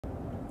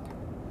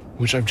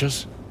which I've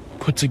just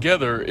put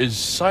together, is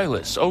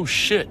Silas. Oh,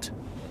 shit.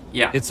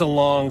 Yeah. It's a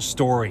long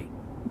story.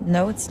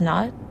 No, it's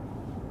not.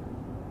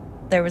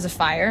 There was a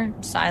fire.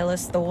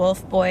 Silas the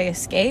wolf boy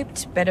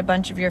escaped, bit a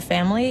bunch of your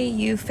family.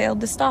 You failed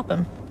to stop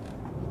him.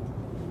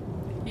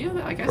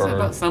 Yeah, I guess that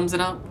about sums it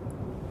up.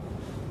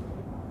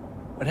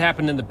 What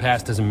happened in the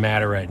past doesn't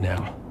matter right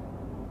now.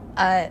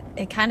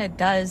 It kind of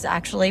does,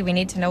 actually. We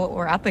need to know what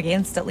we're up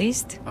against, at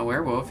least. A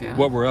werewolf, yeah.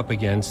 What we're up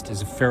against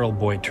is a feral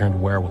boy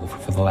turned werewolf who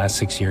for the last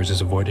 6 years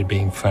has avoided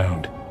being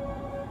found.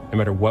 No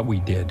matter what we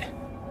did.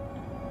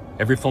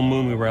 Every full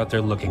moon we were out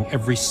there looking.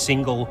 Every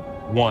single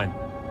one.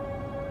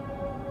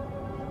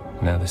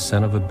 Now the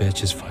son of a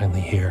bitch is finally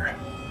here.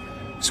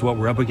 So what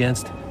we're up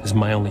against is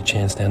my only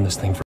chance to end this thing for